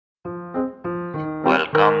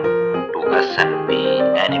Welcome to S&P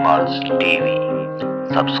Animals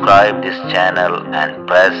TV. Subscribe this channel and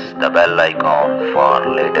press the bell icon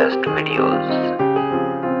for latest videos.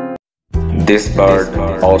 This bird,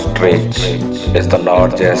 ostrich, is the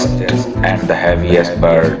largest and the heaviest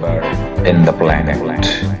bird in the planet.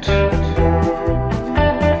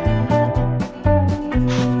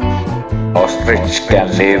 Ostrich can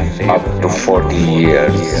live up to 40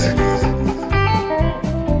 years.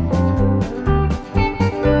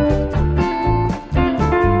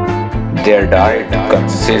 Their diet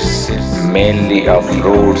consists mainly of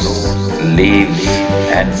fruits, leaves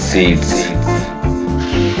and seeds,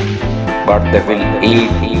 but they will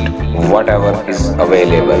eat whatever is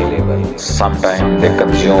available. Sometimes they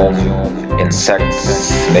consume insects,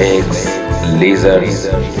 snakes, lizards.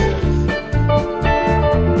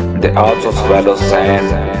 They also swallow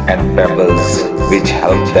sand and pebbles, which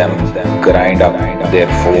help them grind up their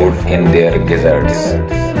food in their gizzards.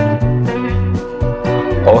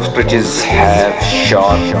 Ostriches have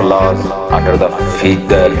sharp claws under the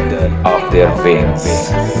feather of their wings.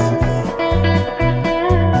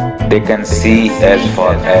 They can see as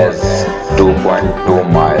far as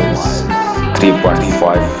 2.2 miles,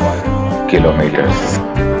 3.5 kilometers.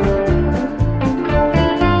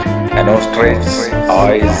 An ostrich's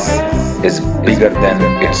eyes is bigger than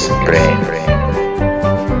its brain.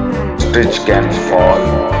 Ostrich can fall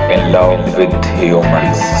in love with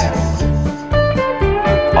humans.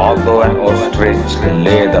 Although an ostrich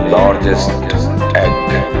lay the largest egg,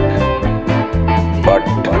 but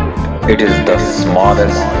it is the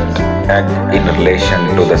smallest egg in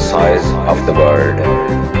relation to the size of the bird.